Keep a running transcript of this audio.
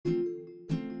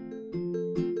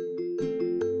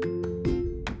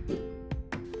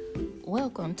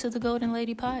Welcome to the Golden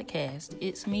Lady Podcast.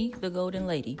 It's me, the Golden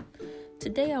Lady.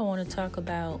 Today I want to talk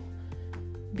about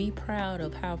be proud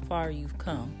of how far you've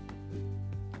come.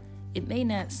 It may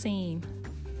not seem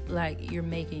like you're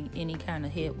making any kind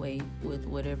of headway with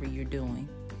whatever you're doing,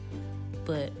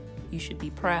 but you should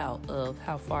be proud of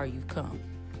how far you've come.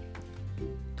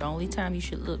 The only time you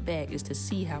should look back is to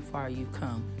see how far you've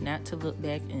come, not to look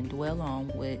back and dwell on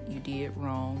what you did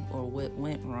wrong or what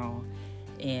went wrong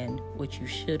and what you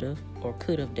should have or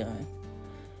could have done.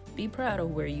 Be proud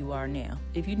of where you are now.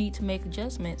 If you need to make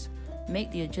adjustments, make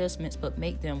the adjustments, but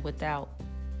make them without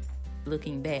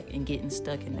looking back and getting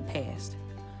stuck in the past.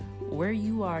 Where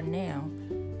you are now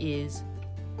is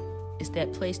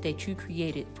that place that you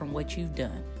created from what you've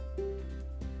done.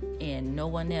 And no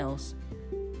one else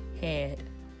had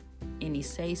any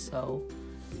say-so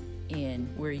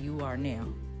in where you are now.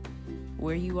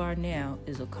 Where you are now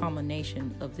is a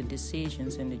culmination of the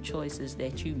decisions and the choices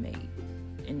that you made.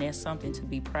 And that's something to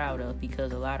be proud of,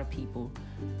 because a lot of people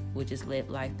would just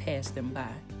let life pass them by.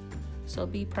 So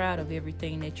be proud of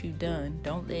everything that you've done.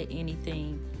 Don't let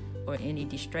anything or any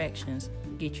distractions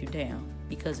get you down,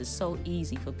 because it's so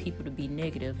easy for people to be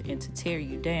negative and to tear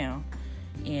you down,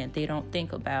 and they don't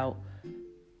think about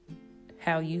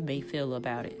how you may feel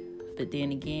about it. But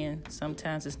then again,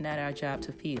 sometimes it's not our job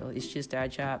to feel. It's just our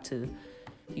job to,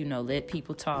 let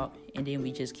people talk, and then we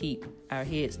just keep our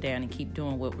heads down and keep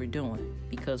doing what we're doing,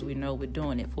 because we know we're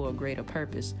doing it for a greater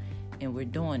purpose, and we're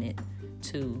doing it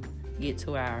to get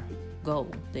to our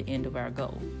goal, the end of our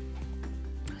goal.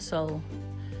 So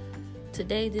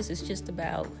today, this is just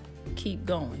about keep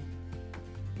going.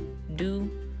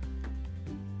 Do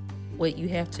what you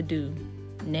have to do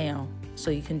now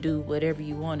so you can do whatever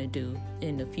you want to do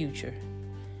in the future.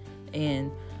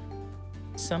 And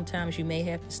sometimes you may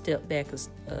have to step back,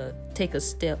 take a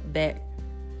step back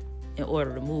in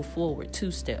order to move forward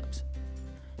 2 steps.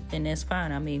 And that's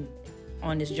fine. I mean,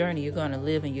 on this journey, you're going to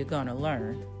live and you're going to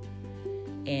learn.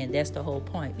 And that's the whole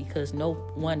point, because no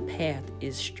one path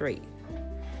is straight.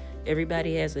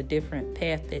 Everybody has a different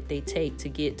path that they take to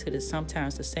get to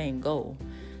sometimes the same goal.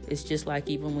 It's just like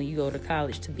even when you go to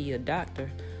college to be a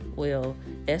doctor, well,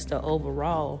 that's the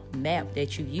overall map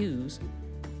that you use,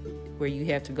 where you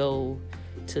have to go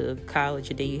to college,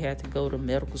 and then you have to go to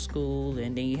medical school,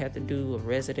 and then you have to do a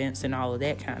residence and all of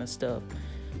that kind of stuff.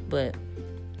 But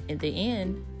in the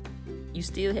end, you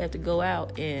still have to go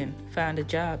out and find a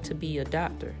job to be a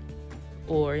doctor.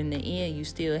 Or in the end, you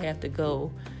still have to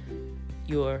go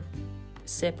your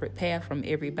separate path from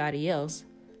everybody else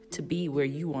to be where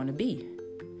you want to be.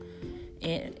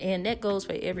 And that goes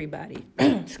for everybody.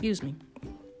 Excuse me.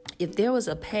 If there was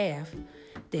a path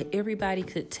that everybody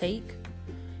could take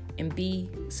and be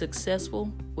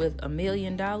successful with $1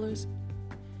 million,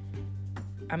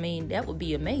 I mean, that would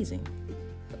be amazing.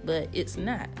 But it's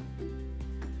not.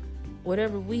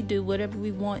 Whatever we do, whatever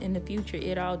we want in the future,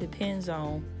 it all depends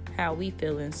on how we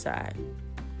feel inside.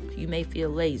 You may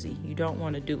feel lazy. You don't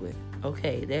want to do it.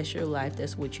 Okay, that's your life.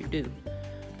 That's what you do.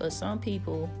 But some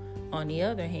people, on the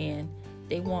other hand,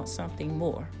 they want something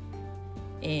more.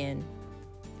 And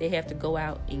they have to go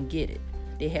out and get it.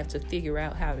 They have to figure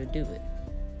out how to do it.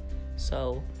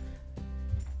 So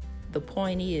the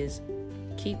point is,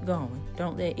 keep going.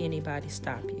 Don't let anybody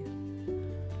stop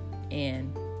you.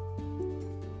 And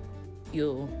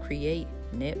you'll create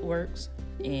networks,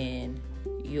 and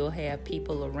you'll have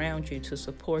people around you to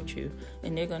support you.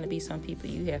 And there are going to be some people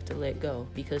you have to let go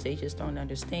because they just don't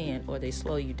understand, or they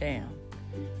slow you down.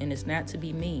 And it's not to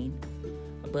be mean,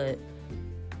 but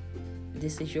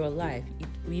this is your life.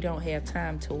 We don't have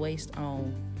time to waste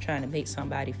on trying to make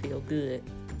somebody feel good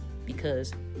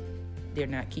because they're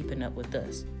not keeping up with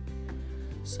us.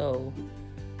 So,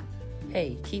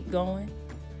 hey, keep going.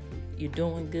 You're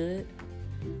doing good.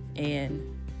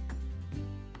 And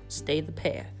stay the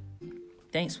path.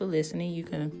 Thanks for listening. You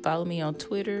can follow me on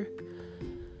Twitter,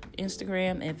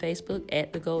 Instagram, and Facebook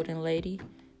at The Golden Lady.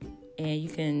 And you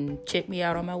can check me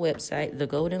out on my website,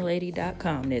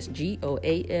 thegoldenlady.com. That's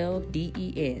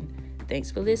GOALDEN.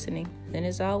 Thanks for listening. And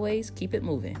as always, keep it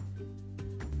moving.